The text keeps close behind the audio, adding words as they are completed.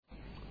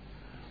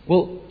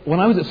Well, when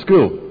I was at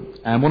school,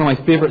 one of my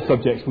favourite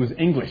subjects was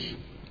English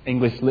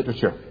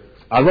literature.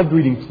 I loved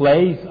reading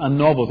plays and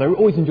novels. I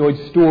always enjoyed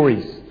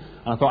stories.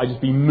 And I thought I'd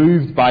just be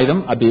moved by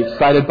them, I'd be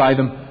excited by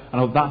them, and I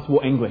thought that's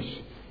what English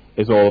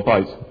is all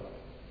about.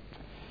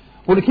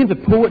 When it came to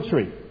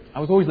poetry,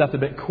 I was always left a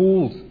bit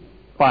cold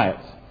by it.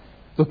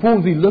 The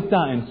poems we looked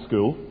at in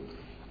school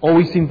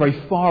always seemed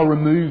very far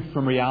removed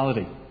from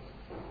reality.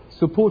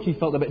 So poetry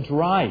felt a bit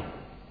dry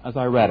as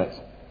I read it.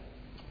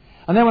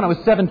 And then when I was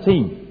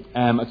 17,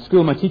 at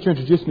school, my teacher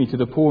introduced me to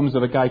the poems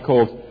of a guy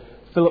called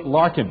Philip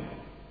Larkin.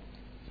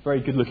 A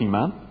very good-looking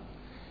man.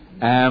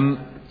 And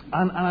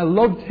I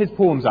loved his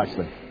poems,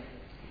 actually.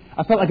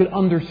 I felt I could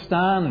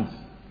understand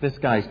this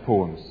guy's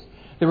poems.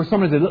 They were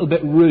sometimes a little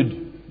bit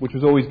rude, which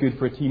was always good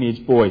for a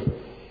teenage boy.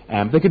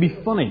 They could be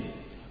funny.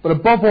 But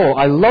above all,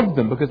 I loved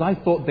them because I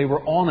thought they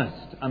were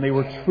honest and they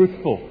were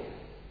truthful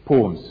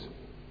poems.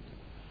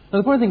 Now,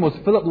 the funny thing was,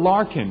 Philip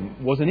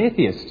Larkin was an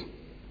atheist.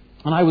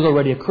 And I was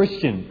already a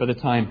Christian by the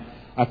time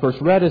I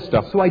first read his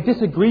stuff. So I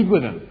disagreed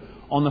with him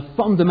on the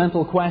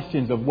fundamental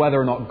questions of whether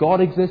or not God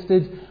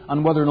existed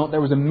and whether or not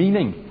there was a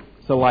meaning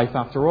to life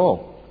after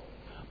all.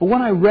 But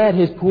when I read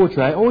his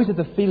poetry, I always had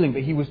the feeling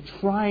that he was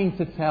trying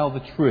to tell the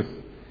truth.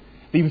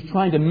 That he was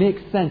trying to make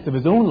sense of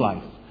his own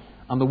life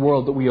and the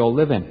world that we all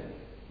live in.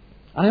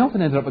 And I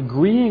often ended up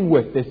agreeing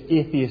with this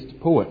atheist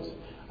poet,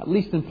 at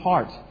least in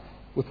part,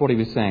 with what he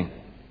was saying.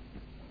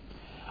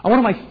 And one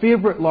of my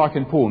favourite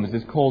Larkin poems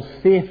is called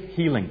Faith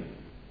Healing.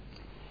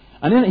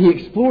 And in it he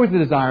explores the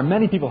desire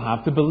many people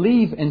have to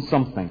believe in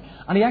something.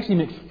 And he actually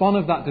makes fun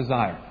of that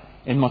desire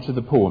in much of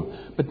the poem.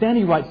 But then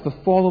he writes the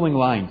following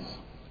lines.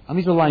 And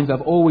these are lines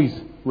I've always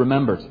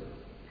remembered.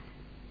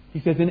 He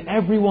says, "In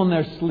everyone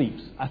there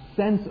sleeps a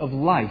sense of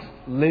life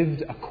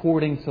lived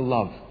according to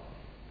love.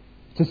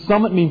 To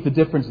some it means the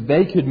difference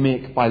they could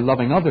make by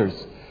loving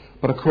others,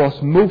 but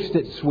across most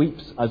it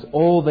sweeps as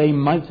all they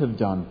might have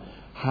done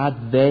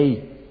had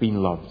they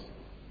been loved.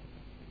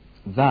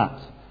 That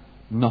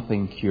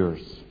nothing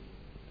cures."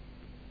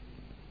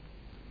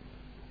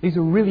 These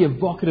are really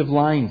evocative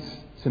lines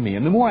to me.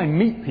 And the more I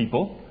meet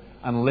people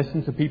and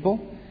listen to people,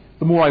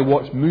 the more I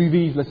watch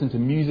movies, listen to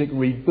music,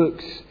 read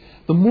books,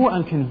 the more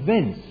I'm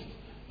convinced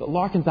that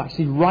Larkin's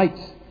actually right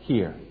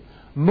here.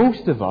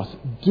 Most of us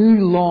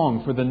do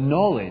long for the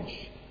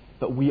knowledge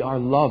that we are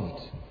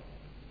loved.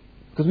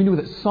 Because we know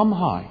that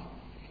somehow,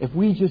 if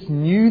we just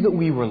knew that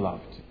we were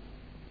loved,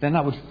 then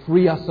that would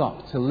free us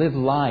up to live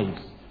lives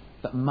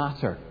that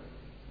matter.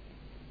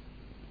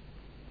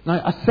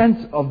 Now, a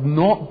sense of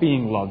not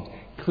being loved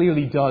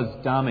clearly does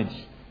damage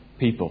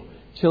people.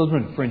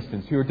 Children, for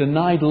instance, who are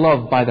denied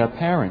love by their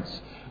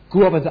parents,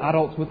 grow up as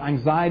adults with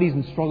anxieties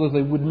and struggles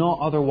they would not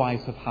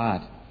otherwise have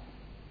had.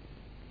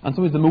 And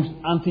some of the most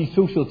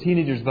antisocial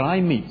teenagers that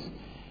I meet,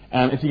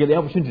 if you get the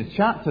opportunity to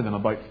chat to them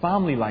about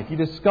family life, you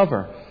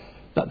discover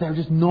that they're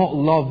just not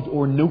loved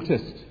or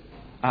noticed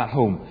at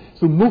home.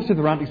 So most of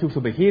their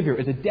antisocial behaviour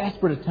is a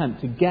desperate attempt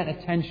to get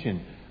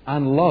attention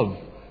and love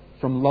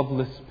from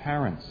loveless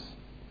parents.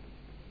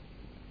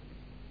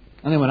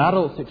 And then when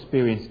adults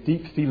experience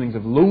deep feelings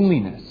of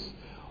loneliness,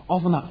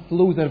 often that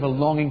flows out of a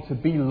longing to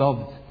be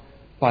loved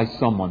by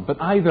someone. But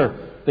either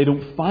they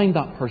don't find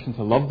that person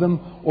to love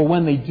them, or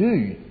when they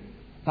do,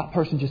 that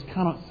person just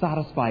cannot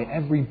satisfy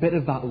every bit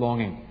of that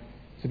longing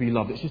to be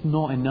loved. It's just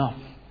not enough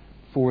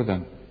for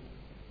them.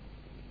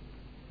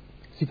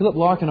 See, Philip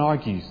Larkin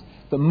argues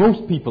that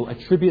most people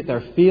attribute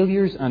their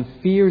failures and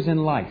fears in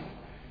life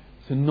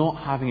to not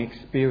having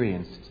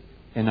experienced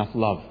enough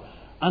love.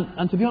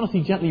 And to be honest,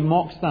 he gently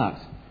mocks that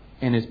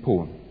in his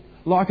poem.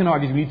 Larkin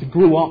argues we need to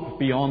grow up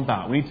beyond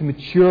that. We need to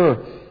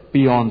mature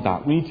beyond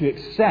that. We need to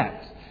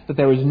accept that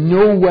there is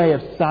no way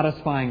of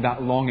satisfying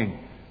that longing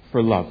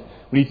for love.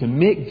 We need to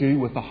make do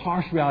with the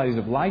harsh realities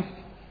of life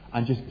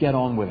and just get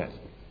on with it.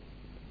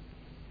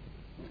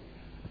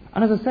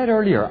 And as I said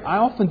earlier, I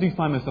often do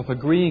find myself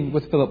agreeing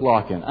with Philip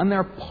Larkin. And there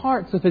are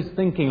parts of his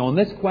thinking on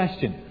this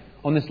question,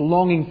 on this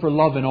longing for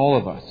love in all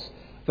of us,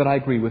 that I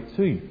agree with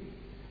too.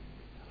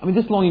 I mean,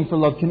 this longing for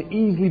love can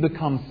easily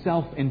become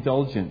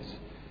self-indulgent.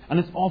 And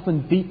it's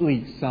often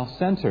deeply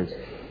self-centered.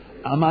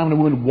 A man and a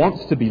woman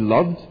wants to be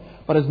loved,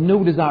 but has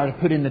no desire to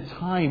put in the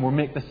time or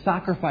make the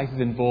sacrifices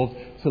involved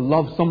to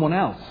love someone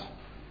else.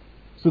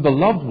 So the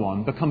loved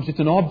one becomes just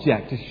an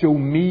object to show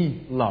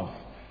me love,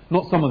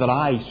 not someone that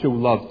I show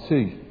love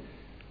to.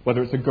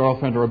 Whether it's a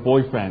girlfriend or a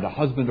boyfriend, a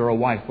husband or a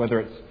wife,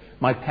 whether it's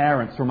my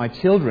parents or my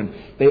children,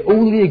 they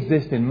only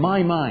exist in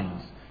my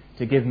mind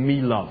to give me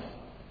love.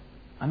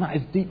 And that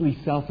is deeply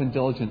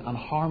self-indulgent and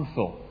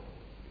harmful.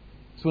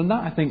 So in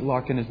that, I think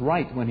Larkin is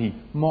right when he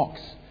mocks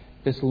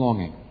this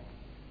longing.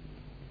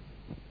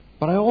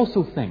 But I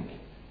also think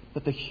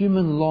that the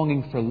human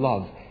longing for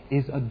love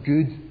is a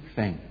good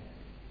thing.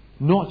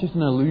 Not just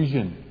an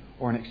illusion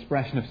or an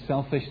expression of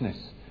selfishness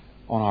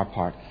on our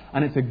part.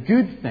 And it's a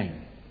good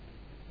thing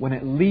when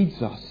it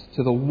leads us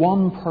to the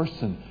one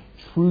person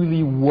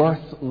truly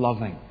worth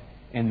loving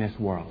in this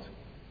world.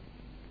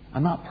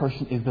 And that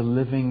person is the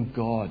living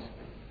God,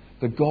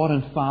 the God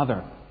and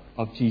Father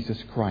of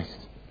Jesus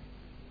Christ.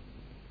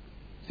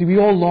 See, we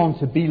all long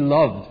to be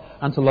loved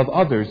and to love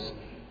others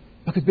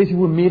because basically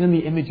we're made in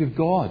the image of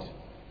God.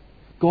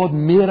 God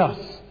made us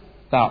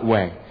that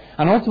way.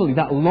 And ultimately,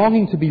 that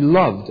longing to be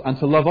loved and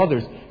to love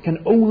others can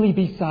only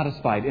be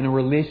satisfied in a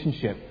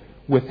relationship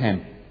with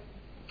Him.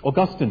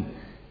 Augustine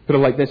put it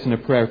like this in a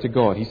prayer to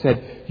God. He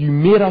said, "You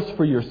made us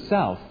for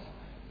yourself,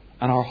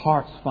 and our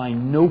hearts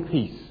find no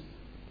peace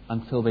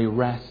until they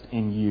rest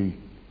in you."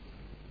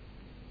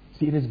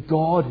 See, it is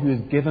God who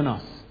has given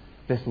us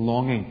this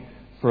longing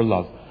for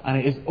love, and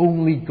it is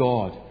only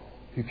God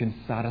who can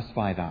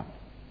satisfy that.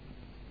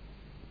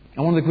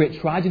 And one of the great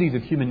tragedies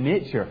of human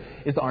nature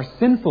is that our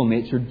sinful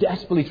nature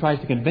desperately tries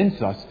to convince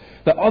us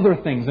that other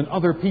things and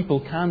other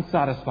people can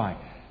satisfy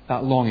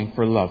that longing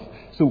for love.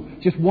 So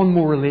just one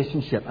more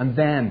relationship and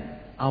then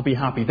I'll be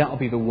happy. That'll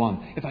be the one.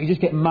 If I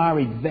just get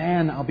married,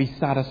 then I'll be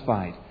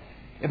satisfied.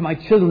 If my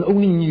children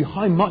only knew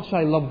how much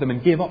I loved them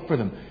and gave up for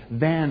them,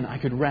 then I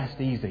could rest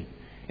easy.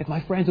 If my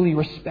friends only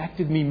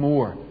respected me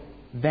more,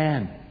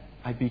 then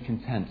I'd be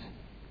content.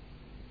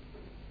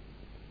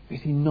 But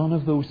you see, none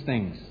of those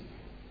things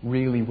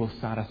really will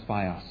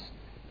satisfy us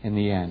in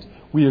the end.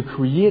 We are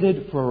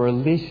created for a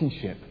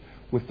relationship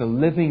with the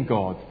living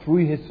God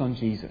through His Son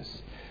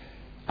Jesus.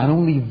 And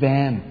only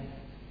then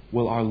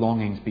will our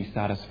longings be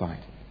satisfied.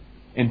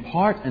 In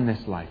part in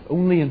this life,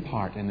 only in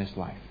part in this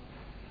life,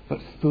 but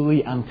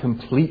fully and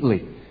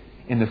completely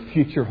in the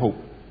future hope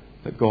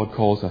that God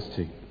calls us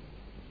to.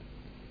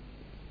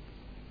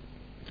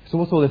 So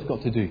what's all this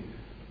got to do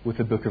with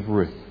the book of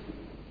Ruth?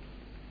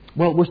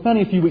 Well, we're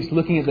spending a few weeks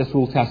looking at this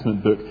Old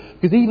Testament book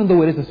because even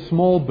though it is a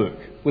small book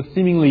with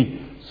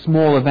seemingly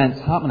small events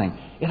happening,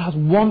 it has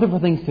wonderful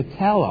things to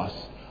tell us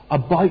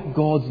about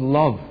God's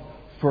love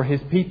for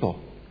His people.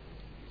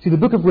 See, the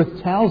book of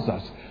Ruth tells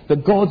us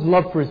that God's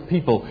love for His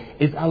people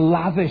is a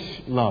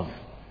lavish love.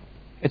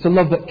 It's a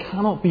love that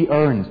cannot be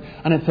earned,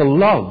 and it's a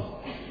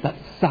love that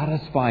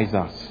satisfies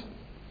us.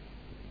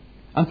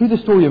 And through the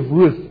story of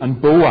Ruth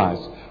and Boaz,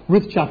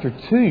 Ruth chapter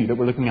 2 that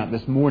we're looking at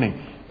this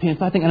morning paints,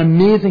 I think, an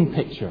amazing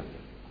picture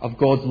of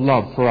God's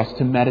love for us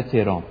to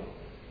meditate on.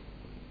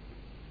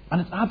 And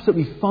it's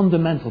absolutely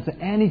fundamental to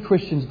any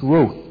Christian's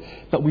growth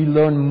that we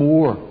learn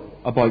more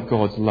about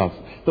God's love,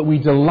 that we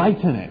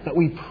delight in it, that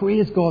we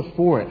praise God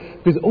for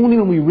it. Because only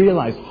when we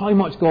realize how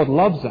much God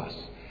loves us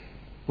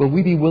will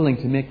we be willing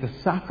to make the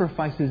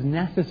sacrifices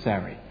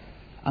necessary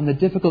and the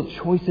difficult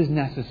choices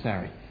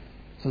necessary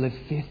to live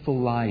faithful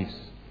lives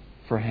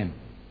for Him.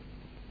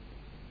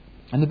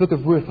 And the book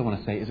of Ruth, I want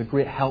to say, is a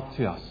great help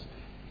to us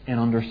in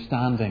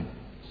understanding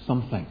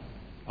something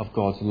of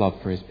God's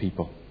love for His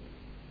people.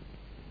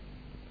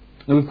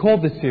 Now, we've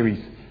called this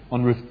series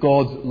on Ruth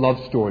God's love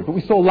story. But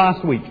we saw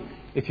last week,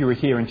 if you were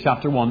here in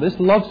chapter 1, this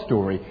love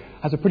story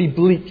has a pretty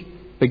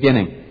bleak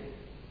beginning.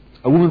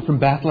 A woman from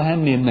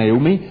Bethlehem named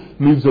Naomi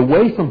moves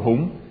away from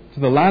home to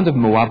the land of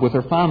Moab with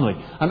her family.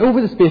 And over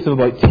the space of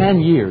about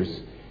 10 years,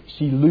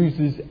 she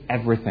loses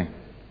everything.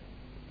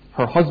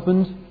 Her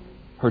husband,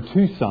 her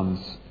 2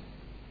 sons,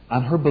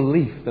 and her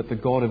belief that the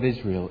God of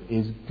Israel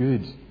is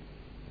good.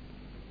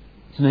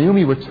 So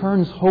Naomi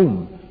returns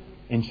home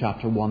in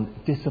chapter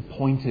 1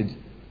 disappointed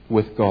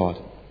with God.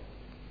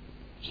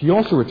 She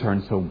also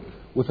returns home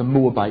with a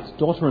Moabite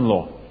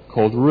daughter-in-law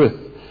called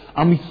Ruth.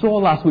 And we saw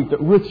last week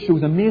that Ruth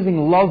shows amazing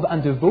love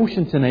and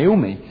devotion to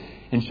Naomi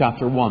in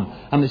chapter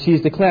 1, and that she has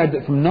declared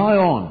that from now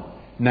on,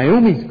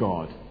 Naomi's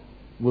God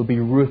will be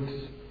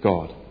Ruth's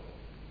God.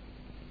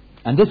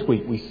 And this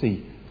week we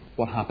see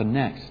what happened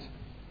next.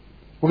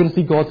 We're going to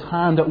see God's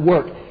hand at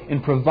work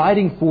in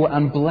providing for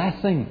and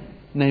blessing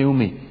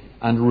Naomi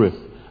and Ruth.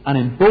 And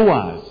in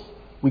Boaz,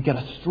 we get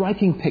a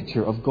striking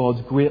picture of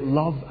God's great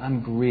love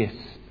and grace.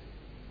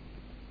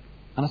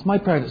 And it's my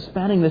prayer that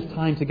spending this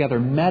time together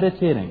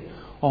meditating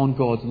on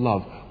God's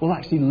love will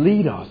actually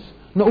lead us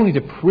not only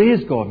to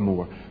praise God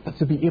more, but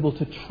to be able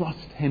to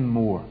trust Him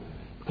more.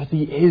 Because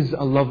He is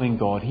a loving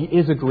God. He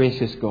is a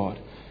gracious God.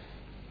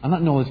 And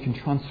that knowledge can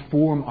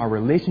transform our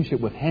relationship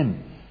with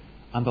Him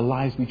and the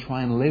lives we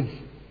try and live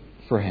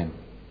for Him.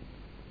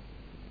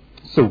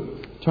 So,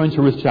 turn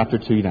to Ruth chapter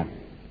 2 then.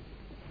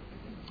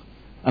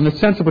 And the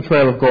central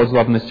portrayal of God's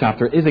love in this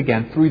chapter is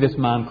again through this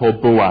man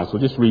called Boaz.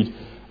 We'll just read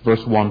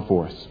verse 1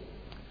 for us.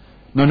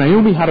 Now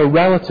Naomi had a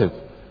relative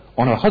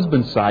on her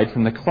husband's side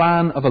from the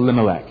clan of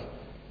Elimelech,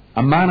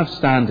 a man of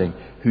standing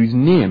whose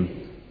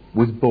name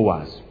was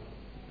Boaz.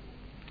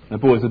 Now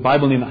Boaz is a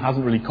Bible name that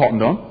hasn't really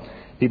cottoned on.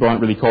 People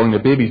aren't really calling their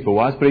babies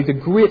Boaz, but he's a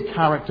great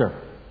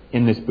character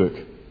in this book.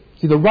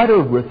 See, the writer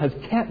of Ruth has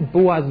kept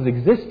Boaz's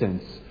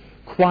existence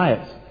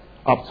quiet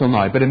up till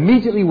now. But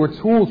immediately we're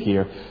told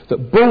here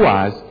that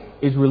Boaz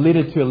is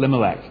related to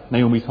Elimelech,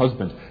 Naomi's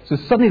husband. So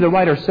suddenly the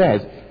writer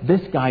says,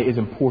 this guy is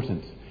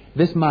important.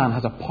 This man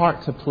has a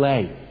part to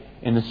play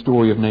in the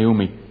story of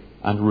Naomi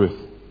and Ruth.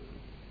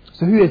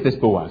 So who is this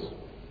Boaz?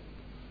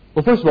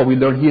 Well, first of all, we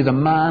learn he is a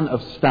man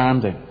of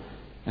standing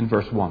in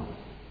verse 1.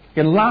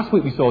 Again, last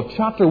week we saw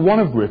chapter 1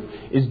 of Ruth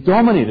is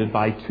dominated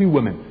by 2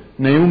 women,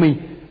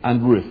 Naomi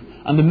and Ruth.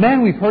 And the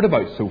men we've heard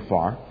about so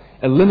far,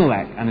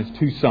 Elimelech and his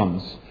 2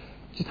 sons,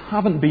 just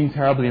haven't been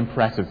terribly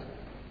impressive.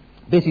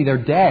 Basically, they're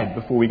dead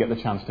before we get the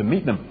chance to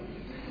meet them.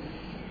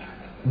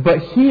 But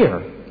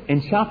here,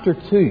 in chapter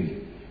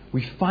 2,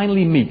 we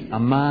finally meet a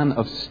man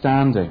of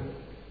standing.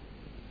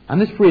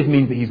 And this phrase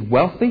means that he's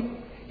wealthy,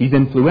 he's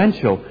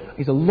influential,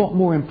 he's a lot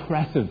more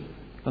impressive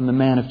than the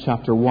men of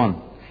chapter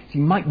 1. See,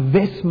 might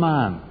this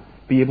man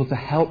be able to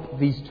help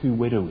these 2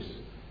 widows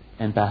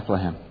in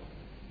Bethlehem?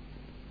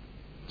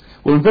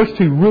 Well, in verse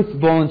 2, Ruth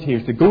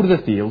volunteers to go to the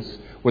fields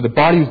where the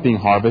barley was being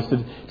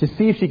harvested to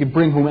see if she could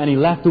bring home any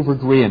leftover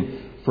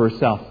grain for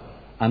herself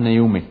and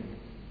Naomi.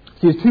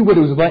 See, as 2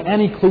 widows without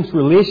any close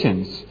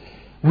relations,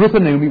 Ruth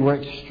and Naomi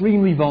were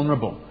extremely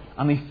vulnerable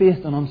and they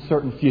faced an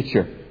uncertain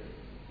future.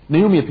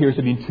 Naomi appears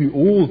to have been too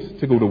old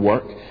to go to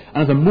work,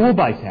 and as a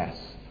Moabitess,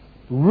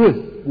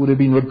 Ruth would have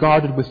been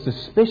regarded with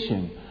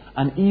suspicion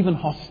and even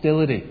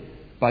hostility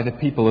by the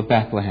people of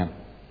Bethlehem.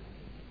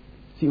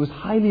 See, it was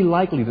highly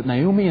likely that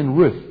Naomi and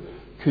Ruth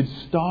could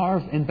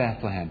starve in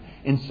Bethlehem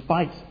in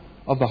spite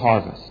of the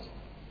harvest.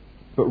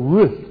 But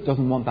Ruth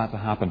doesn't want that to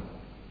happen.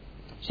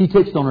 She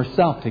takes it on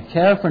herself to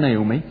care for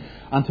Naomi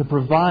and to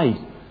provide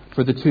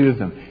for the 2 of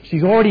them.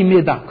 She's already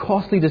made that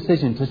costly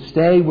decision to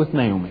stay with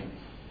Naomi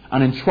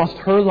and entrust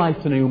her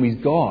life to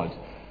Naomi's God,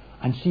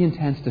 and she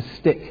intends to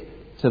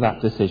stick to that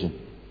decision.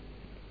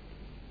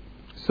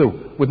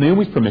 So, with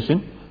Naomi's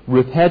permission,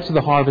 Ruth heads to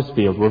the harvest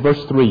field where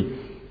verse 3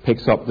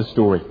 picks up the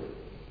story.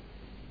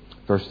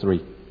 Verse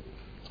 3.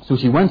 So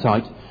she went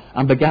out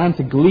and began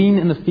to glean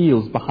in the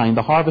fields behind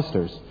the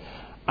harvesters.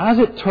 As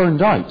it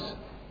turned out,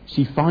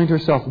 she found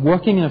herself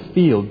working in a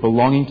field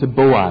belonging to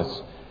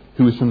Boaz,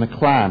 who was from the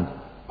clan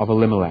of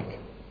Elimelech.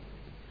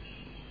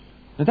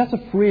 Now that's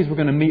a phrase we're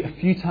going to meet a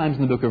few times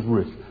in the book of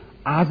Ruth.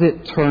 As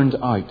it turned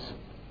out,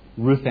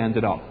 Ruth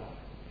ended up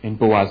in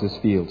Boaz's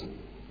field.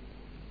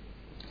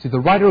 See, the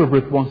writer of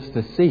Ruth wants us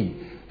to see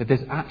that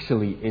this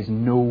actually is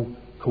no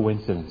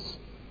coincidence.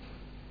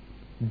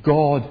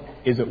 God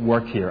is at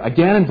work here.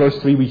 Again in verse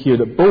 3 we hear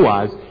that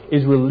Boaz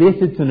is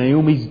related to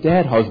Naomi's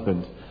dead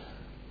husband.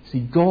 See,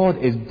 God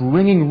is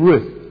bringing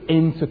Ruth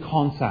into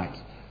contact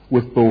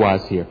with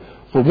Boaz here.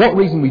 For what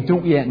reason we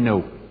don't yet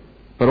know.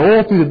 But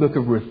all through the book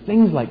of Ruth,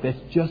 things like this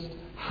just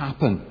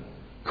happen.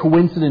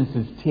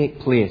 Coincidences take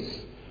place.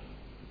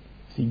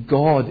 See,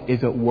 God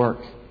is at work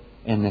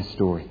in this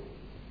story.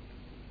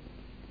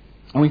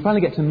 And we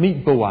finally get to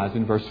meet Boaz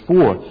in verse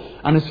 4.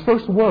 And his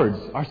first words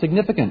are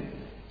significant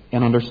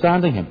in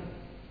understanding him.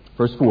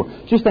 Verse 4.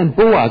 Just then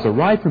Boaz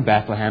arrived from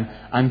Bethlehem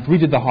and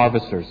greeted the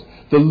harvesters.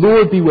 The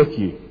Lord be with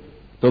you.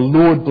 The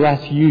Lord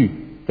bless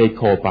you, they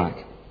called back.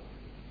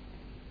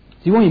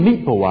 See, when you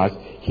meet Boaz,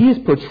 he is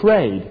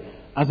portrayed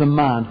as a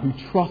man who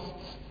trusts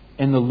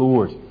in the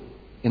Lord,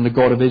 in the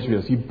God of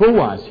Israel. See,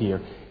 Boaz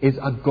here is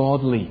a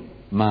godly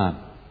man.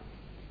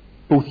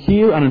 Both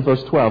here and in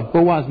verse 12,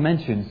 Boaz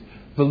mentions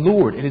the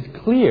Lord. It is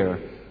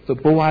clear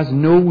that Boaz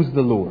knows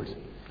the Lord.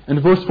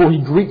 In verse 4, he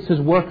greets his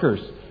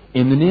workers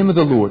in the name of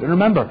the Lord. And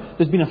remember,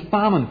 there's been a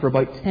famine for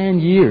about 10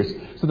 years.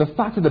 So the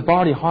fact that the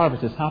barley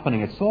harvest is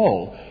happening at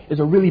all is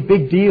a really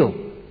big deal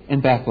in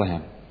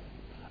Bethlehem.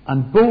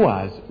 And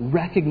Boaz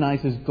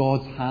recognizes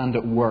God's hand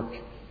at work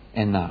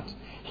in that.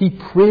 He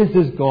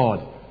praises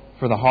God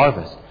for the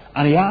harvest.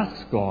 And he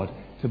asks God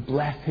to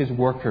bless his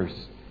workers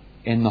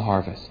in the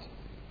harvest.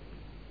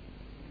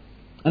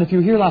 And if you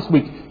were here last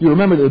week, you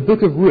remember that the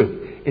book of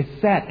Ruth is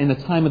set in the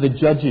time of the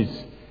judges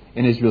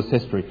in Israel's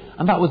history.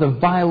 And that was a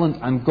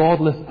violent and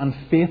godless and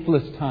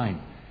faithless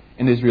time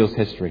in Israel's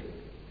history,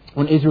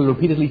 when Israel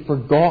repeatedly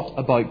forgot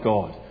about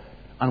God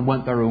and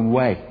went their own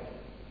way.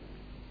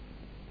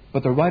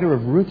 But the writer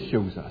of Ruth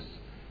shows us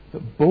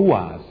that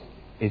Boaz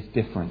is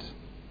different.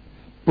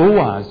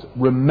 Boaz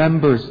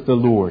remembers the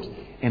Lord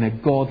in a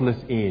godless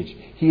age.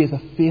 He is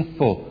a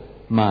faithful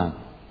man.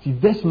 See,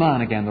 this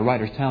man, again, the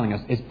writer's telling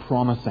us, is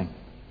promising.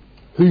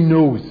 Who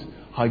knows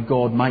how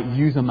God might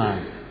use a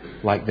man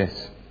like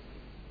this?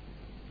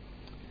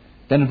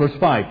 Then in verse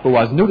 5,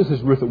 Boaz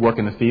notices Ruth at work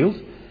in the field,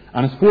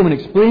 and his foreman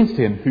explains to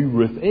him who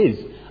Ruth is.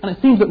 And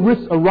it seems that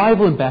Ruth's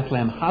arrival in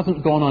Bethlehem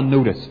hasn't gone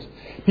unnoticed.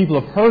 People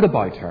have heard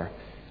about her,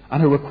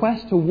 and her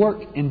request to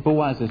work in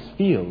Boaz's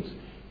field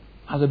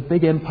has a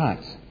big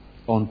impact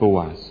on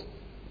Boaz.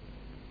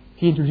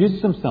 He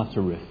introduces himself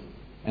to Ruth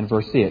in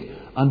verse 8,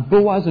 and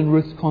Boaz and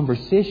Ruth's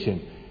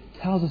conversation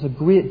tells us a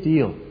great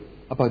deal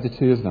about the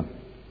 2 of them.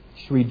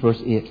 Let's read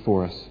verse 8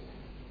 for us.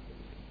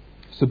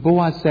 So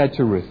Boaz said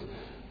to Ruth,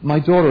 "My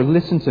daughter,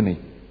 listen to me.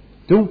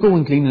 Don't go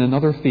and glean in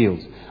another field,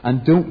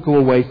 and don't go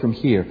away from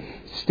here.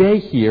 Stay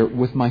here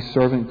with my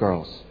servant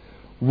girls.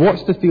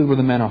 Watch the field where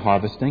the men are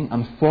harvesting,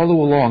 and follow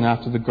along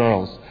after the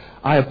girls.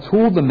 I have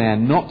told the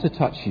men not to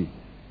touch you.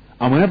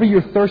 And whenever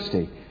you're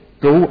thirsty,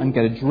 go and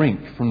get a drink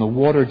from the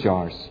water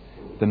jars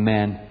the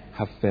men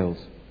have filled."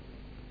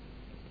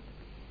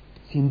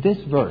 See, in this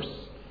verse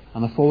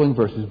and the following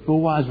verses,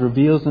 Boaz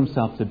reveals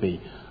himself to be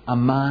a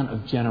man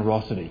of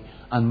generosity.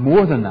 And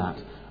more than that,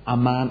 a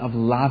man of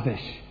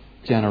lavish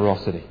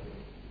generosity.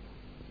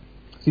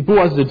 See,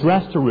 Boaz's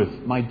address to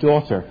Ruth, "my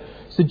daughter,"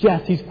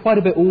 suggests he's quite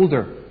a bit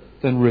older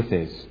than Ruth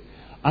is.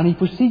 And he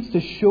proceeds to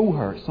show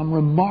her some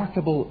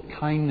remarkable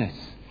kindness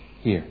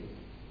here.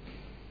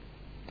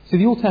 See,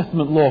 the Old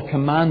Testament law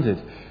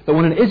commanded that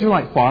when an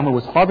Israelite farmer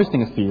was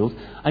harvesting a field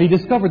and he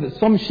discovered that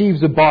some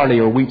sheaves of barley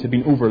or wheat had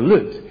been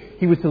overlooked,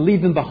 he was to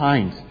leave them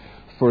behind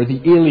for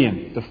the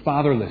alien, the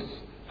fatherless,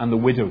 and the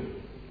widow.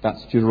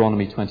 That's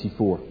Deuteronomy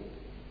 24.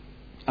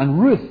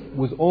 And Ruth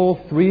was all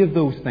three of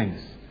those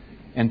things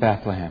in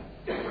Bethlehem.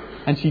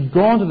 And she'd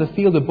gone to the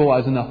field of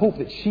Boaz in the hope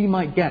that she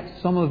might get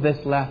some of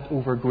this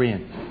leftover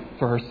grain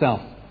for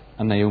herself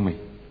and Naomi.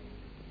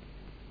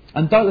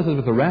 And doubtless, as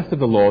with the rest of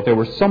the law, there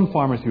were some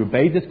farmers who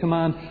obeyed this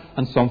command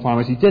and some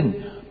farmers who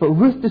didn't. But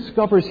Ruth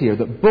discovers here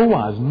that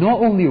Boaz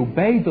not only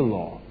obeyed the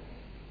law,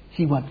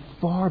 he went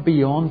far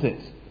beyond it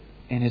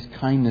in his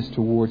kindness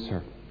towards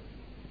her.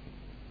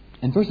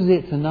 In verses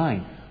 8 to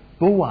 9,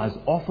 Boaz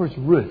offers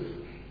Ruth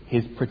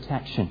his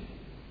protection.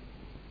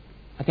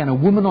 Again, a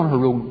woman on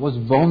her own was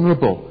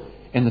vulnerable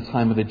in the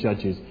time of the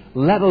judges,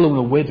 let alone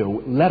a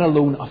widow, let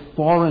alone a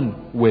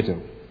foreign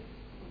widow.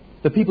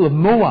 The people of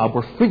Moab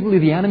were frequently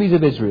the enemies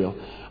of Israel.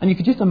 And you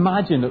could just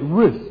imagine that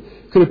Ruth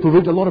could have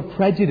provoked a lot of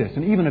prejudice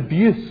and even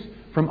abuse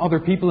from other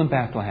people in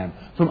Bethlehem,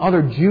 from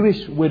other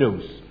Jewish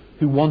widows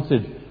who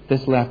wanted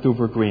this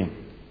leftover grain.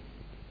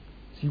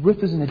 See,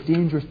 Ruth is in a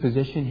dangerous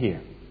position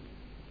here.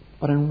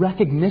 But in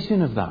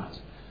recognition of that,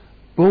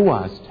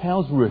 Boaz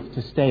tells Ruth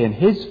to stay in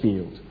his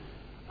field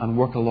and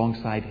work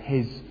alongside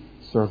his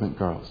servant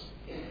girls.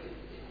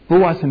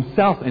 Boaz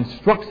himself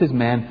instructs his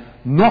men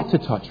not to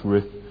touch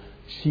Ruth.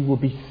 She will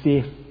be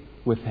safe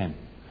with him.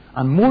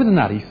 And more than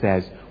that, he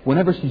says,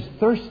 whenever she's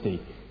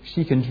thirsty,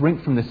 she can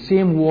drink from the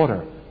same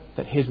water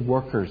that his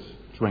workers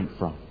drink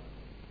from.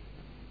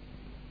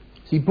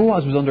 See,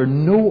 Boaz was under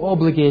no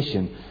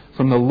obligation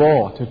from the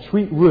law to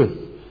treat Ruth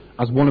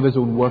as one of his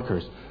own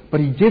workers. But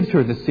he gives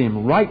her the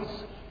same rights,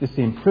 the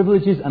same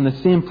privileges, and the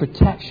same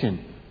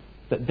protection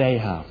that they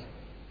have.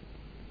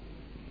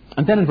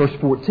 And then in verse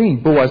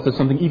 14, Boaz does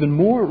something even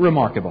more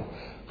remarkable.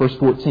 Verse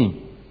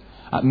 14.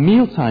 At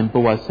mealtime,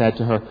 Boaz said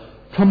to her,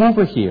 "Come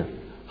over here,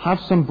 have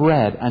some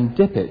bread and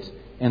dip it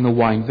in the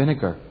wine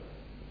vinegar."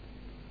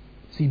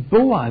 See,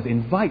 Boaz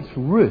invites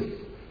Ruth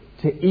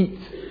to eat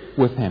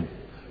with him.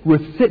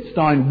 Ruth sits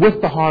down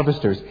with the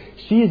harvesters.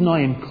 She is now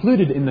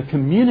included in the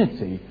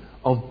community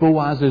of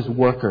Boaz's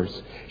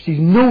workers. She's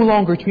no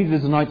longer treated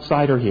as an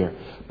outsider here.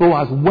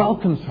 Boaz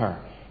welcomes her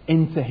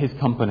into his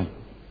company.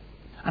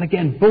 And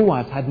again,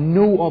 Boaz had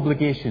no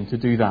obligation to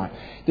do that.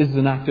 This is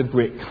an act of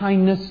great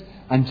kindness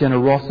and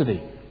generosity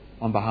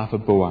on behalf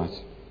of Boaz.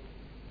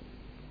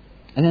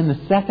 And then the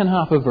second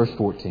half of verse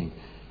 14,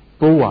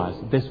 Boaz,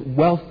 this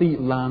wealthy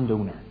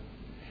landowner,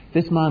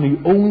 this man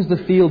who owns the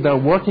field they're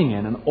working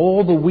in and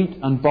all the wheat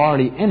and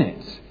barley in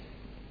it,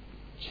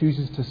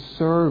 chooses to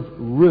serve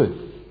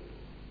Ruth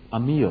a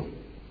meal.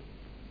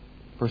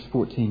 Verse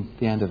 14,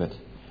 the end of it.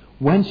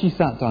 When she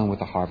sat down with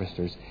the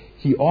harvesters,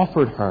 he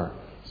offered her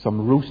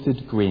some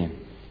roasted grain.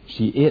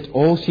 She ate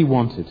all she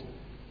wanted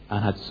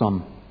and had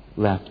some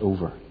left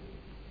over.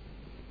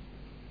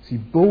 See,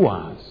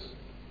 Boaz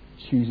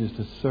chooses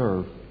to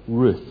serve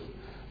Ruth.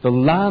 The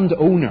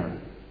landowner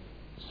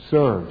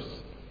serves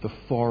the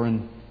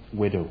foreign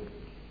widow.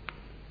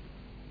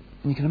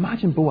 And you can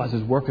imagine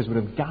Boaz's workers would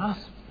have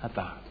gasped at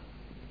that.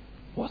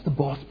 What's the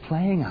boss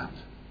playing at?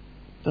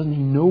 Doesn't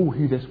he know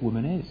who this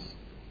woman is?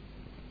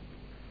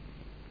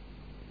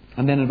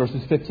 And then in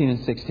verses 15 and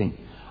 16,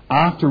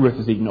 after Ruth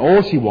has eaten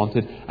all she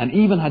wanted and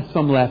even had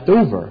some left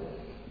over,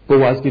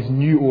 Boaz gives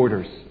new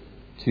orders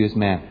to his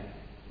men.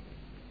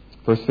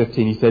 Verse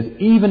 15, he says,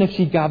 "Even if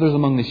she gathers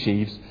among the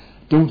sheaves,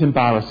 don't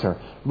embarrass her.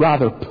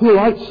 Rather, pull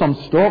out some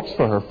stalks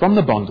for her from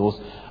the bundles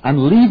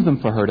and leave them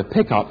for her to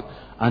pick up,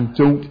 and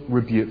don't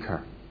rebuke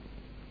her."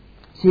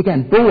 See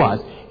again,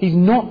 Boaz, he's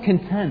not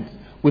content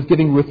with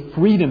giving Ruth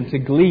freedom to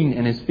glean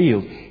in his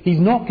field. He's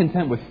not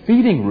content with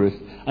feeding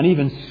Ruth and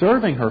even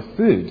serving her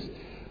food.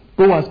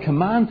 Boaz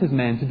commands his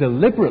men to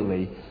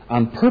deliberately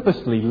and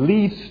purposely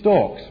leave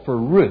stalks for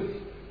Ruth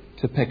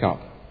to pick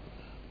up.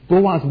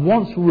 Boaz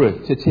wants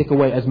Ruth to take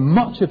away as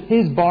much of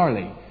his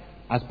barley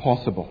as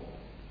possible.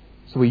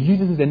 So he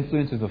uses his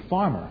influence as a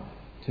farmer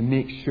to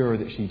make sure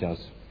that she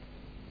does.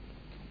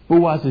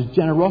 Boaz's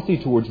generosity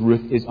towards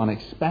Ruth is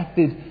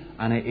unexpected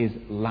and it is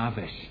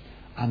lavish.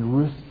 And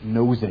Ruth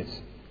knows it.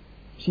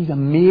 She's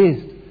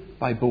amazed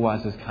by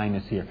Boaz's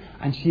kindness here.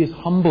 And she is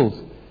humbled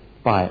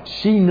by it.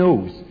 She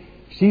knows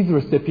she's the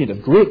recipient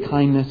of great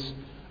kindness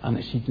and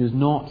that she does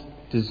not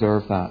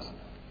deserve that.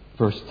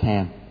 Verse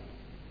 10.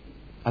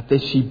 At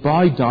this she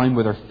bowed down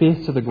with her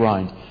face to the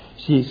ground.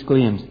 She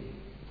exclaimed,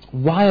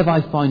 "Why have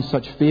I found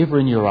such favour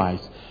in your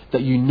eyes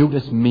that you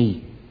notice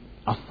me,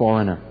 a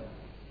foreigner?"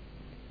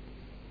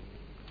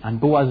 And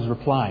Boaz's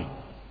reply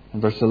in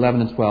verse 11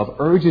 and 12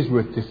 urges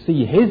Ruth to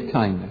see his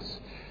kindness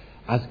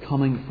as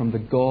coming from the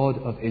God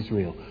of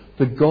Israel,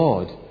 the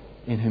God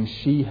in whom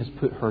she has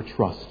put her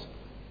trust.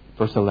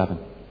 Verse 11.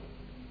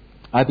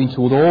 "I've been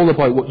told all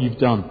about what you've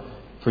done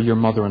for your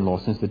mother-in-law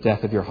since the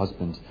death of your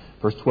husband."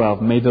 Verse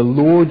 12. "May the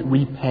Lord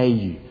repay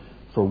you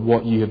for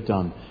what you have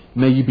done.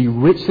 May you be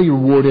richly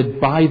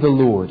rewarded by the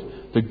Lord,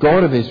 the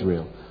God of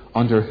Israel,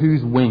 under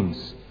whose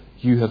wings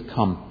you have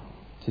come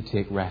to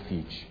take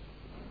refuge."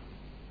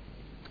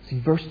 See,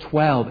 verse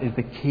 12 is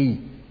the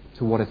key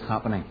to what is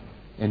happening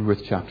in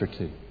Ruth chapter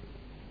 2.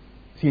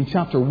 See, in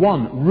chapter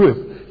 1,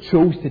 Ruth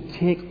chose to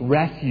take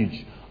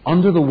refuge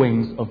under the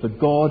wings of the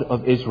God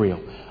of Israel.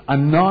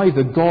 And now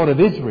the God of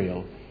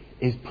Israel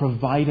is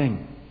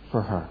providing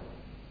for her.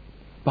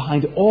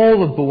 Behind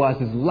all of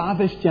Boaz's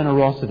lavish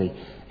generosity,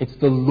 it's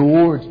the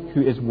Lord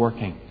who is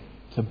working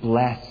to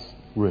bless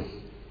Ruth.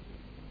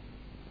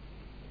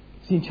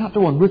 See, in chapter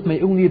 1, Ruth may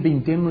only have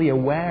been dimly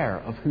aware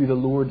of who the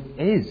Lord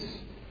is.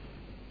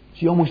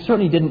 She almost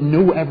certainly didn't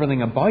know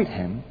everything about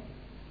Him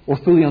or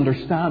fully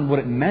understand what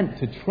it meant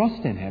to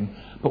trust in Him.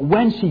 But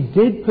when she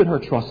did put her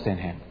trust in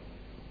Him,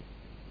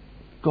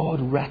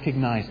 God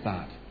recognized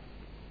that.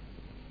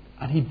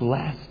 And He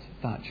blessed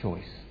that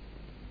choice.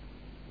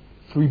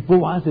 Through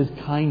Boaz's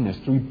kindness,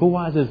 through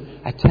Boaz's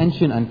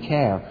attention and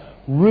care,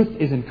 Ruth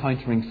is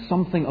encountering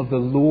something of the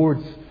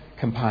Lord's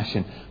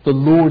compassion, the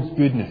Lord's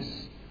goodness,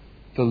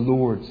 the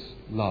Lord's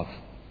love.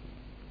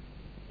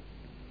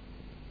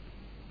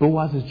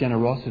 Boaz's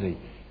generosity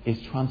is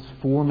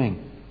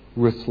transforming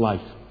Ruth's life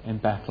in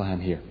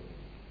Bethlehem here.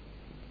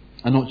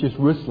 And not just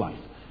Ruth's life,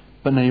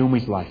 but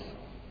Naomi's life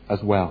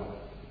as well.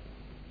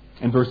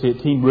 In verse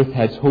 18, Ruth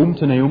heads home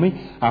to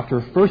Naomi after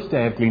her first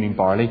day of gleaning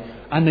barley,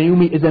 and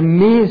Naomi is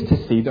amazed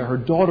to see that her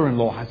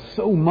daughter-in-law has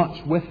so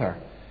much with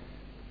her.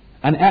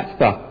 And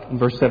ephah, in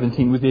verse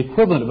 17, was the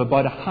equivalent of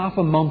about half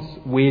a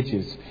month's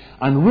wages.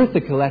 And Ruth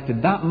had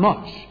collected that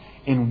much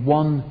in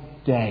one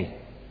day.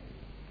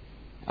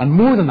 And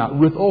more than that,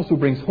 Ruth also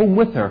brings home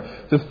with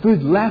her the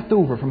food left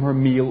over from her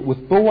meal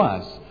with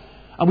Boaz.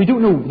 And we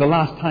don't know the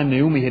last time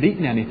Naomi had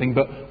eaten anything,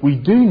 but we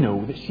do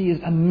know that she is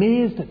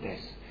amazed at this.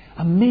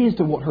 Amazed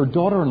at what her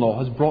daughter-in-law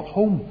has brought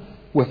home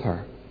with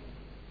her.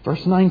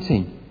 Verse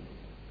 19.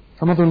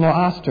 Her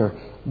mother-in-law asked her,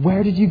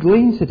 "Where did you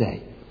glean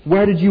today?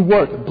 Where did you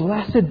work?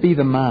 Blessed be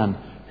the man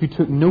who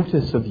took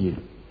notice of you."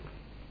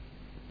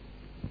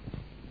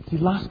 See,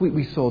 last week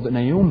we saw that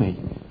Naomi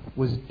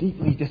was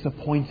deeply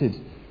disappointed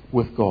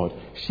with God.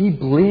 She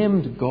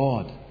blamed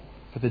God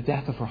for the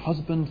death of her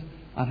husband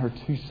and her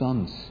 2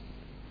 sons.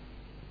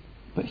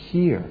 But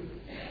here,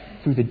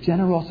 through the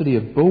generosity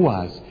of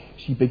Boaz,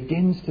 she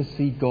begins to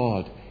see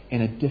God in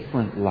a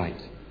different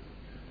light.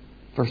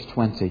 Verse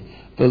 20.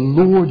 "The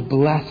Lord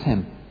bless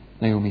him,"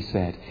 Naomi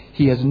said.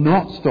 "He has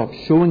not stopped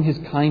showing His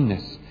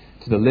kindness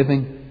to the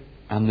living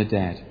and the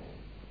dead."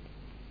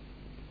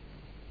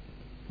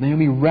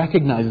 Naomi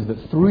recognizes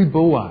that through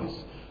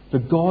Boaz, the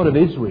God of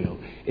Israel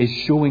is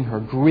showing her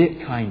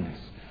great kindness.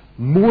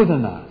 More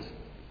than that,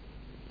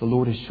 the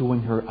Lord is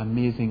showing her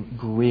amazing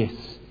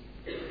grace.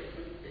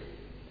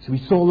 So we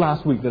saw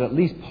last week that at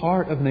least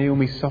part of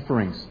Naomi's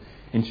sufferings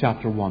in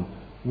chapter 1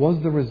 was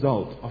the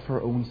result of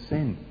her own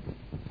sin,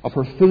 of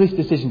her foolish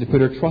decision to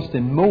put her trust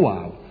in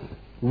Moab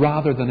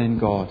rather than in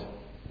God.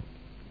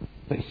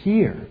 But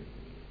here,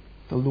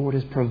 the Lord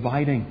is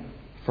providing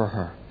for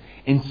her.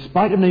 In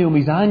spite of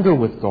Naomi's anger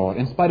with God,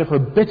 in spite of her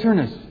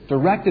bitterness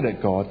directed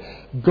at God,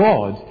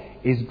 God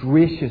is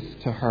gracious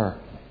to her.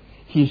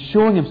 He is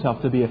showing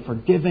Himself to be a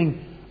forgiving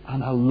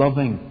and a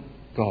loving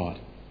God.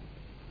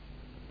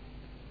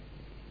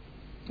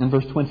 In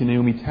verse 20,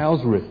 Naomi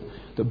tells Ruth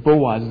that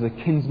Boaz is a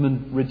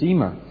kinsman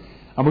redeemer.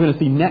 And we're going to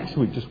see next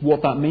week just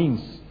what that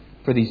means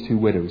for these 2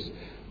 widows.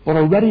 But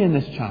already in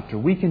this chapter,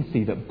 we can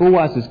see that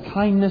Boaz's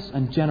kindness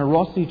and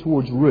generosity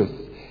towards Ruth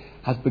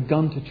has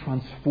begun to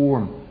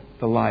transform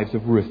the lives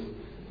of Ruth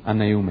and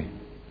Naomi.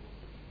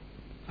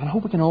 And I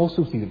hope we can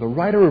also see that the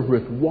writer of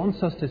Ruth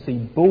wants us to see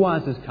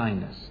Boaz's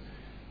kindness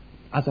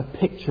as a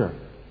picture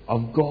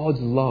of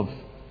God's love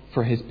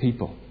for His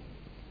people.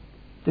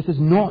 This is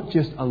not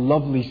just a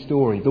lovely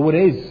story, though it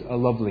is a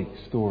lovely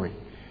story.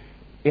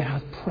 It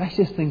has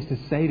precious things to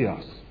say to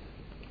us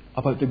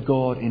about the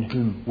God in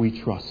whom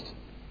we trust.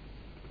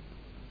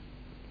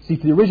 See,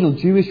 for the original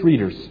Jewish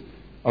readers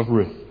of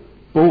Ruth,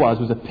 Boaz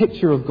was a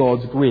picture of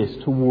God's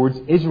grace towards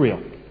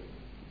Israel.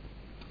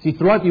 See,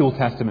 throughout the Old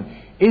Testament,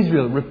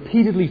 Israel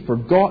repeatedly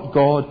forgot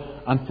God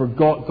and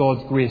forgot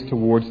God's grace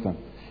towards them.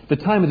 The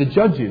time of the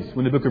Judges,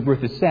 when the book of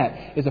Ruth is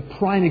set, is a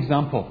prime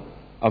example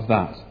of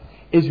that.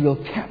 Israel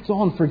kept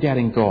on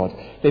forgetting God.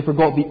 They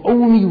forgot the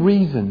only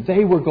reason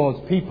they were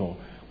God's people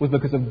was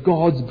because of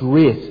God's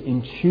grace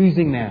in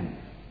choosing them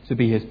to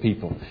be His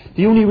people.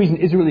 The only reason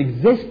Israel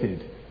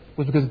existed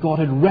was because God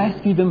had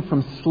rescued them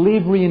from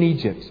slavery in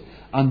Egypt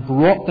and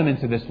brought them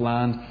into this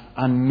land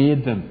and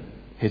made them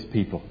His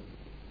people.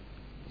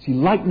 See,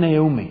 like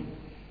Naomi,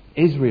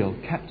 Israel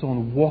kept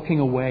on walking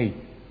away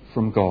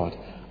from God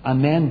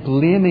and then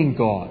blaming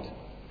God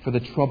for the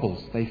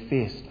troubles they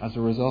faced as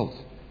a result.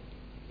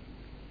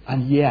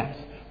 And yet,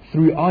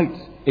 throughout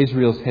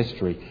Israel's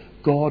history,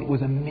 God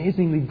was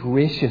amazingly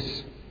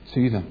gracious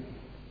to them.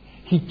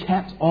 He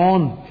kept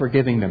on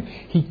forgiving them.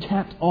 He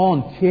kept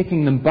on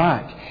taking them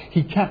back.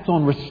 He kept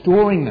on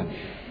restoring them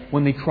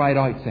when they cried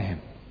out to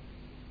Him.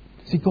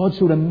 See, God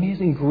showed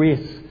amazing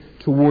grace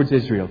towards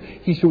Israel.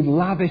 He showed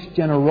lavish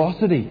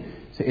generosity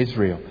to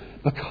Israel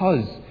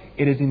because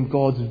it is in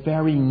God's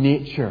very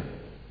nature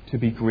to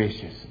be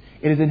gracious.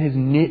 It is in His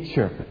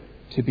nature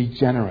to be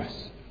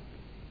generous.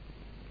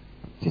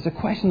 It's a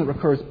question that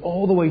recurs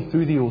all the way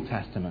through the Old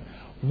Testament.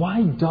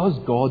 Why does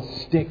God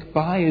stick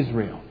by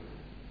Israel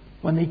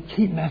when they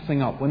keep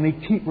messing up, when they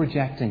keep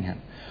rejecting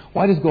Him?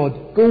 Why does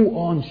God go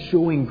on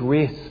showing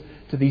grace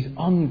to these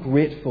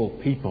ungrateful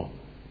people?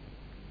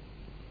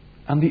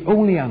 And the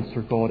only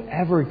answer God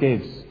ever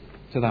gives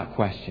to that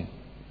question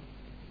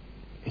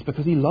is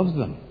because He loves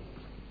them.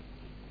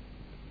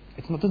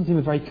 It doesn't seem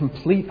a very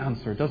complete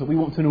answer, does it? We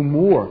want to know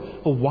more.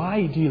 Well,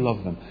 why do you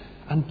love them?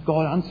 And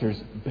God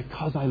answers,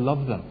 because I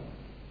love them.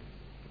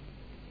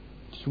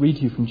 Just read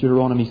to you from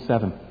Deuteronomy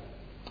 7,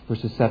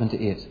 verses 7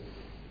 to 8.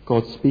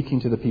 God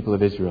speaking to the people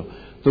of Israel.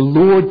 The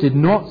Lord did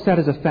not set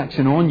His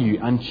affection on you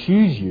and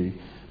choose you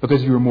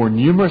because you were more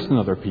numerous than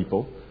other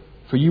people,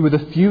 for you were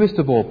the fewest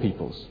of all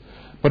peoples.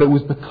 But it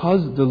was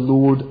because the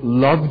Lord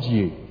loved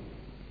you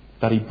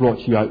that He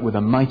brought you out with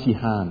a mighty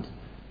hand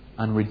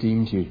and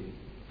redeemed you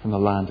from the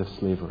land of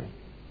slavery.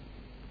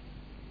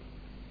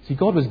 See,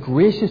 God was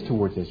gracious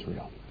towards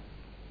Israel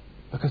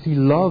because He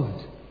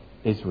loved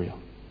Israel.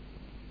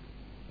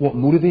 What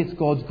motivates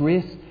God's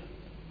grace?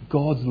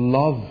 God's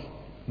love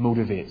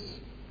motivates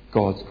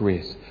God's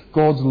grace.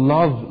 God's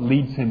love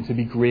leads Him to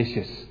be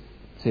gracious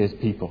to His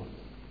people.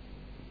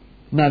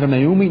 Neither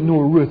Naomi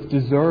nor Ruth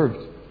deserved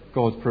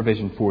God's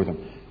provision for them.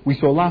 We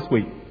saw last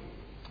week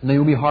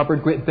Naomi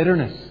harboured great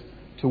bitterness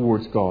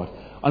towards God.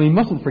 And we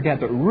mustn't forget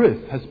that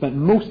Ruth has spent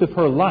most of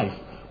her life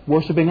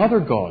worshipping other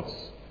gods,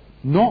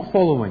 not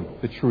following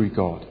the true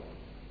God.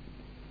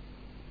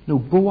 No,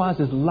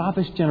 Boaz's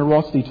lavish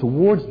generosity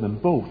towards them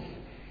both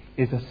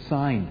is a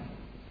sign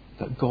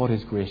that God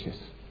is gracious.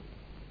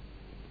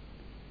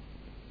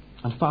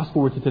 And fast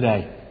forward to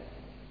today,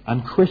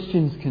 and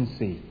Christians can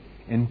see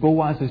in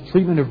Boaz's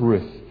treatment of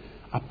Ruth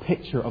a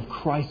picture of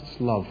Christ's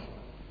love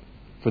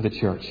for the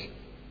church.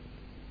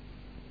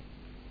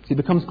 See, it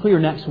becomes clear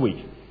next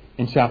week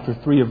in chapter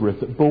 3 of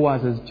Ruth that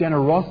Boaz's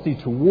generosity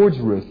towards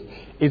Ruth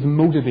is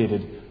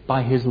motivated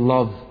by his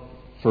love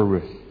for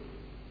Ruth.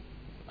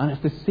 And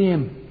it's the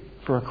same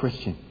for a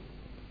Christian.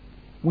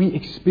 We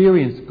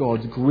experience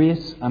God's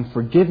grace and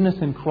forgiveness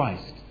in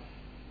Christ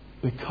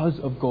because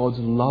of God's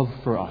love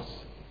for us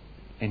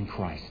in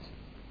Christ.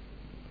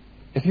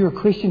 If you're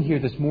a Christian here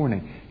this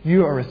morning,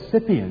 you are a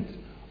recipient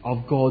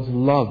of God's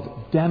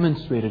love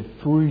demonstrated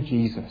through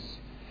Jesus.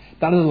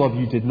 That is a love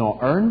you did not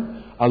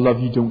earn, a love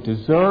you don't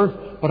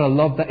deserve, but a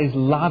love that is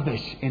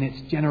lavish in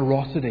its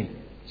generosity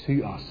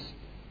to us.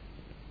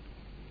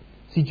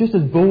 See, just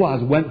as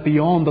Boaz went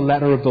beyond the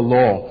letter of the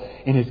law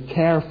in his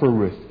care for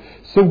Ruth,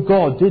 so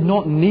God did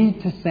not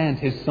need to send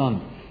His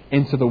Son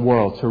into the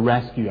world to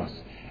rescue us.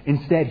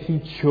 Instead, He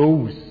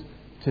chose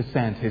to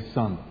send His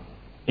Son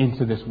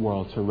into this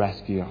world to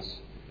rescue us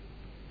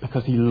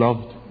because He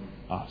loved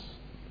us.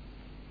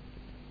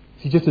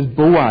 See, just as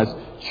Boaz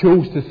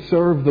chose to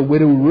serve the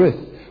widow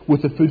Ruth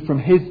with the food from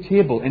his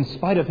table in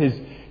spite of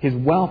his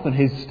wealth and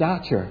his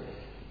stature,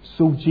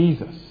 so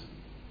Jesus,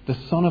 the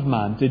Son of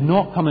Man, did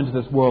not come into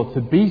this world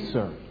to be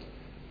served,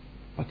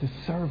 but to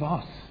serve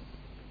us,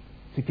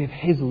 to give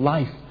His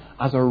life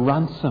as a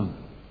ransom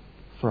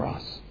for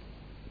us.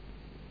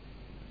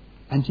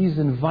 And Jesus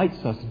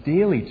invites us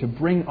daily to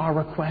bring our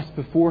requests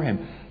before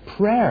Him.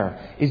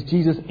 Prayer is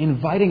Jesus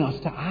inviting us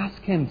to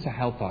ask Him to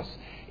help us.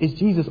 Is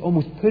Jesus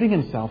almost putting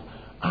Himself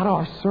at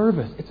our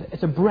service.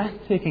 It's a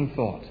breathtaking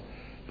thought.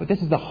 But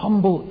this is the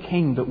humble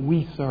King that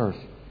we serve.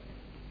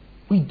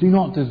 We do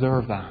not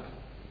deserve that.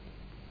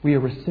 We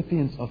are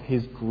recipients of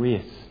His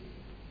grace,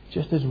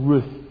 just as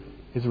Ruth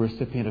is a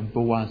recipient of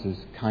Boaz's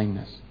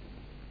kindness.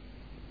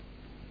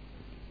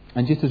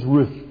 And just as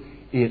Ruth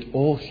ate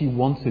all she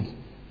wanted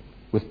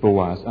with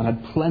Boaz and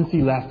had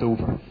plenty left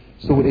over,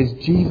 so it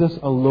is Jesus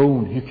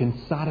alone who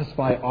can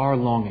satisfy our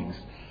longings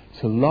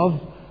to love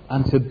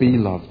and to be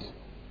loved.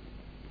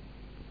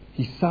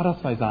 He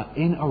satisfies that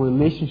in a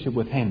relationship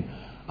with Him.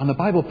 And the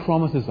Bible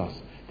promises us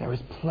there is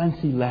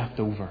plenty left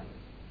over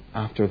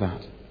after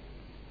that.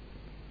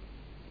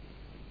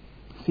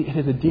 See, it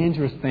is a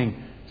dangerous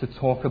thing to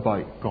talk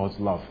about God's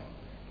love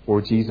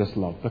or Jesus'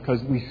 love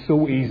because we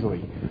so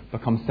easily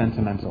become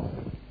sentimental.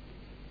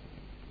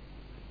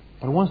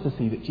 But I want us to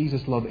see that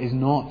Jesus' love is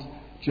not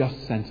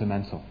just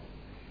sentimental.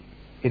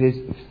 It is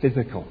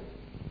physical.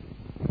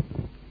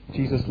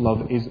 Jesus'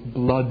 love is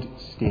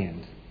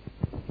blood-stained.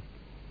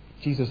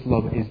 Jesus'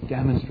 love is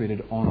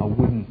demonstrated on a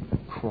wooden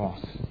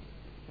cross.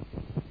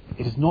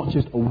 It is not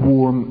just a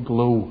warm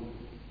glow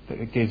that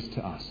it gives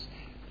to us.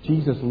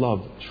 Jesus'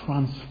 love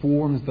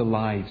transforms the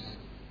lives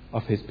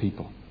of His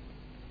people.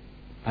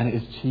 And it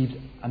has achieved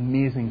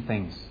amazing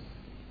things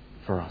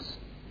for us.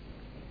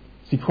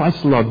 See,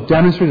 Christ's love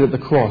demonstrated at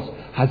the cross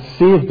has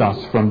saved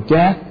us from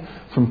death,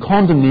 from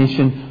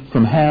condemnation,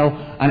 from hell,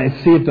 and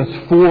it saved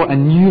us for a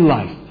new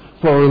life,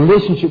 for a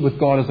relationship with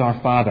God as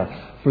our Father,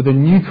 for the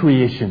new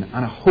creation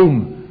and a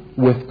home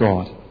with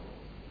God.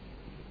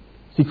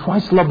 See,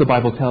 Christ's love, the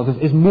Bible tells us,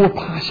 is more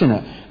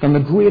passionate than the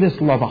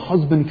greatest love a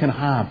husband can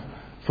have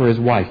for his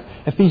wife.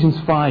 Ephesians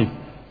 5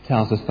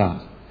 tells us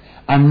that.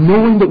 And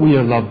knowing that we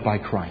are loved by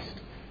Christ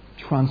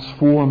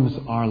transforms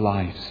our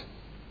lives.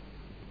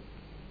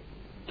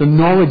 The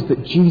knowledge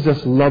that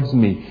Jesus loves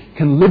me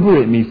can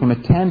liberate me from a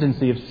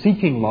tendency of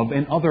seeking love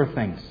in other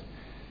things.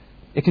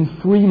 It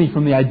can free me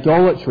from the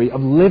idolatry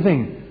of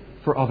living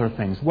for other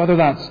things, whether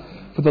that's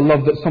for the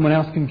love that someone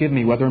else can give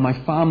me, whether in my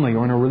family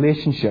or in a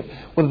relationship,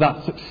 whether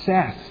that's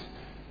success,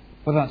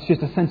 whether that's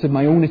just a sense of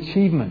my own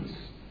achievements.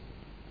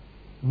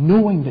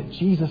 Knowing that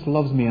Jesus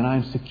loves me and I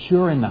am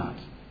secure in that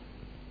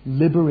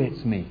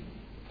liberates me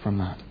from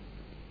that.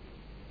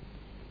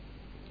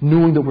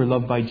 Knowing that we're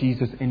loved by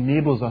Jesus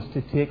enables us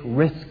to take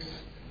risks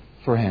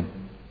for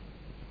Him.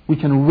 We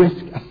can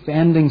risk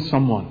offending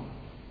someone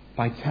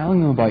by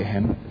telling them about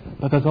Him,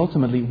 because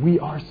ultimately we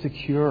are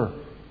secure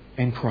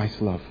in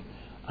Christ's love.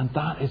 And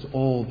that is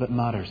all that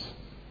matters.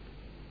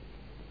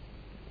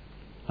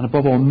 And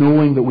above all,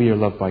 knowing that we are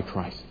loved by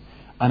Christ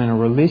and in a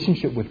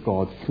relationship with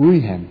God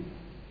through Him,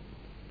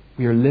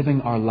 we are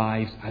living our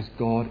lives as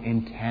God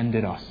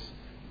intended us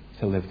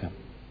to live them.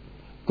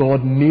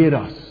 God made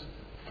us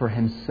for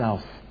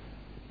Himself.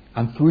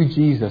 And through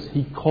Jesus,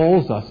 He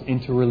calls us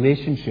into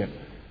relationship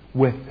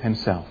with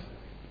Himself.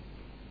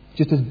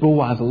 Just as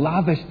Boaz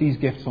lavished these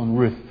gifts on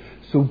Ruth,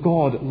 so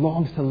God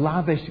longs to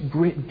lavish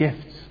great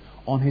gifts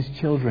on His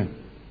children.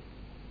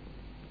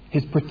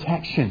 His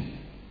protection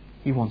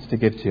He wants to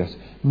give to us.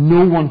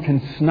 No one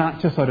can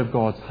snatch us out of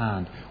God's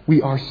hand.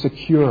 We are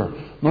secure.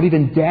 Not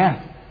even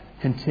death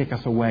can take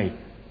us away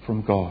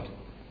from God.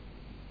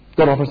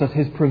 God offers us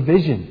His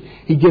provision.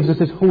 He gives us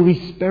His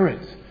Holy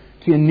Spirit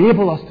to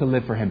enable us to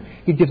live for Him.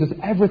 He gives us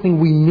everything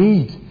we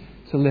need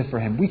to live for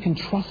Him. We can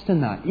trust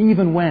in that.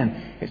 Even when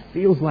it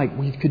feels like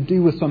we could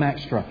do with some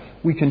extra,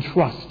 we can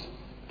trust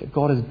that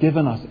God has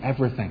given us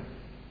everything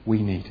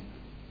we need.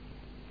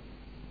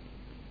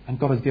 And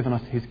God has given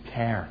us His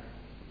care.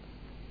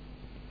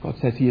 God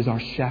says He is our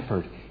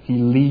shepherd. He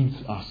leads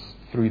us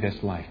through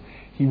this life.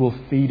 He will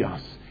feed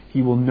us.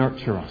 He will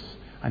nurture us.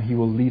 And He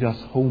will lead us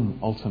home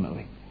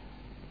ultimately.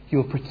 He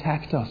will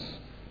protect us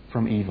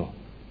from evil.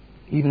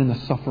 Even in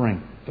the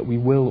suffering that we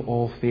will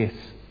all face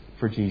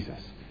for Jesus,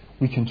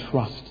 we can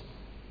trust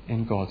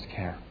in God's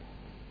care.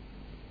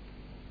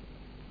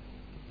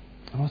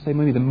 I want to say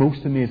maybe the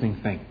most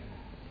amazing thing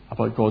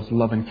about God's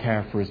love and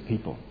care for His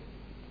people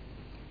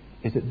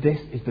is that this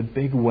is the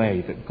big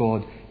way that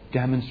God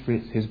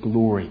demonstrates His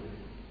glory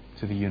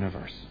to the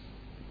universe.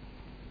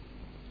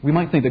 We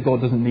might think that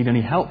God doesn't need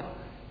any help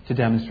to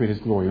demonstrate His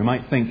glory. We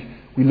might think,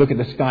 we look at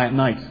the sky at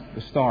night,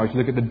 the stars,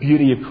 look at the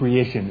beauty of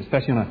creation,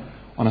 especially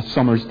on a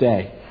summer's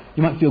day.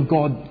 You might feel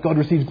God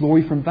receives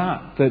glory from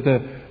that.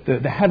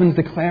 The heavens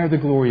declare the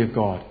glory of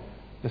God,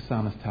 the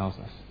psalmist tells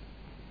us.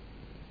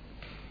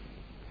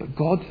 But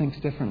God thinks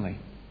differently.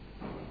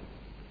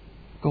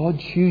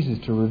 God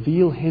chooses to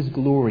reveal His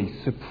glory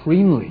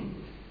supremely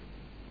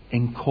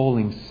in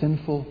calling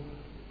sinful,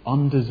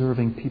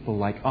 undeserving people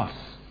like us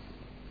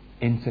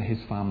into His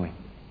family.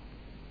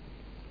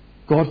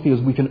 God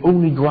feels we can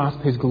only grasp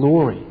His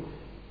glory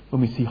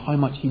when we see how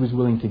much He was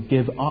willing to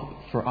give up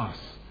for us,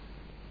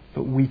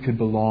 that we could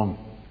belong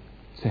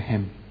to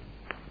Him.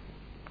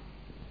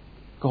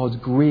 God's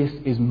grace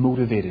is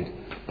motivated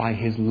by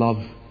His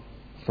love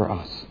for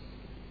us.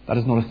 That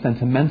is not a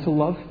sentimental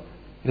love.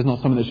 It is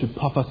not something that should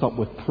puff us up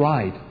with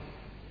pride.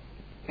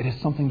 It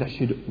is something that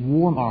should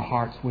warm our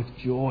hearts with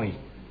joy.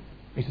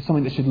 It is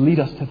something that should lead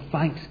us to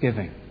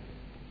thanksgiving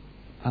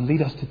and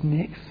lead us to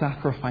make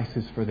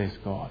sacrifices for this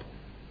God,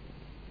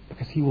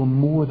 because He will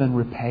more than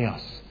repay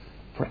us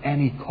for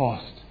any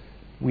cost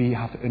we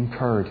have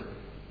incurred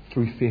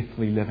through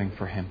faithfully living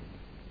for Him.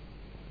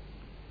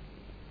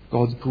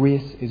 God's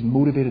grace is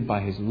motivated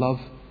by His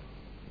love,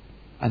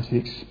 and to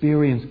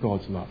experience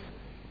God's love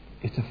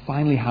is to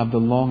finally have the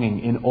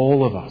longing in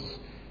all of us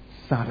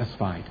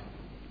satisfied,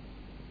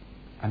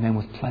 and then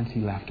with plenty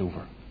left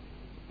over.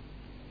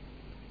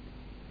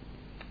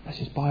 Let's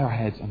just bow our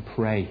heads and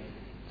pray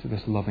to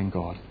this loving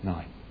God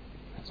now.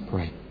 Let's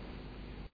pray.